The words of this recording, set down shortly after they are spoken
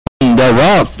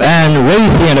off and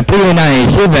racing a pretty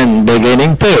nice even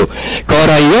beginning too.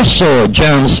 Corayoso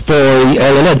jumps for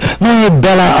the lead. May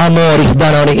Bella Amor is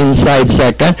down on the inside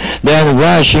second. Then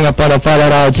rushing up on the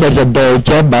farther outside is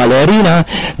Dolce Ballerina.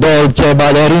 Dolce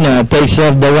Ballerina takes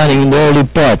off the running in the early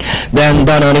part. Then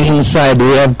down on the inside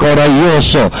we have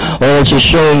Corayoso. Also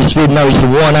showing speed now is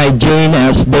One-Eye Jane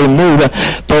as they move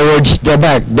towards the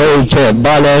back. Dolce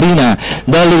Ballerina,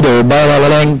 the leader by a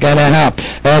length and a half.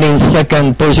 And in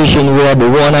second position we have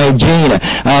One-Eye Jane.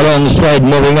 Alongside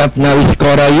moving up now is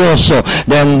Corayoso.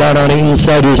 Then down on the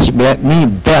inside is me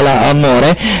Bella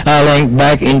Amore. A length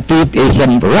back in fifth is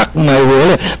Rock My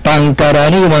World.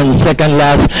 Pangkaraniwan second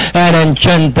last. And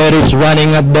Enchanted is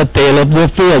running at the tail of the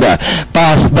field.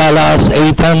 Past the last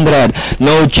 800.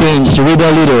 No change with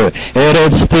the leader. It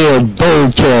is still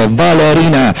Dolce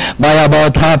Ballerina by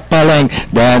about half a length.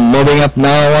 Then moving up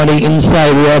now on the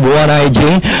inside we have One-Eye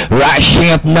Jane. Rushing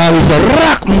up now is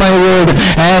Rock My World.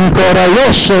 And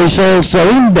Corayoso is also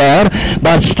in there.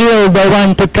 But still the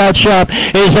one to catch up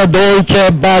is a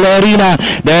Dolce Ballerina.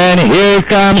 Then here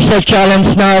comes the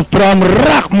challenge now from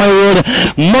Rock My World.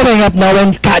 Moving up now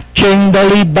and catching the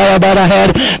lead by about a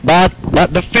head. But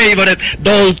the favorite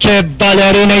Dolce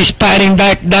Ballerina is fighting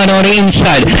back down on the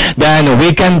inside. Then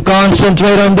we can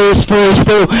concentrate on these first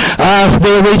two as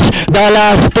they reach the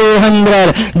last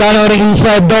 200. Down on the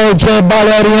inside Dolce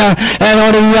Ballerina, and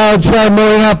on the outside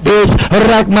moving up is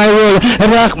Rock My World.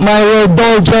 Rock My World,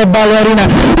 Dolce Ballerina.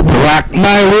 Rock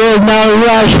My World now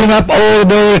rushing up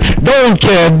over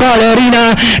Dolce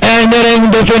Ballerina, entering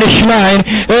the finish line.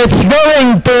 It's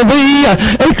going to be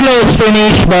a close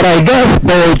finish, but I guess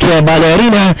Dolce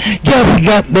Ballerina just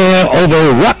got there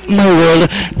over Rock My World.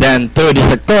 Then third is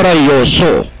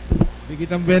Corayoso.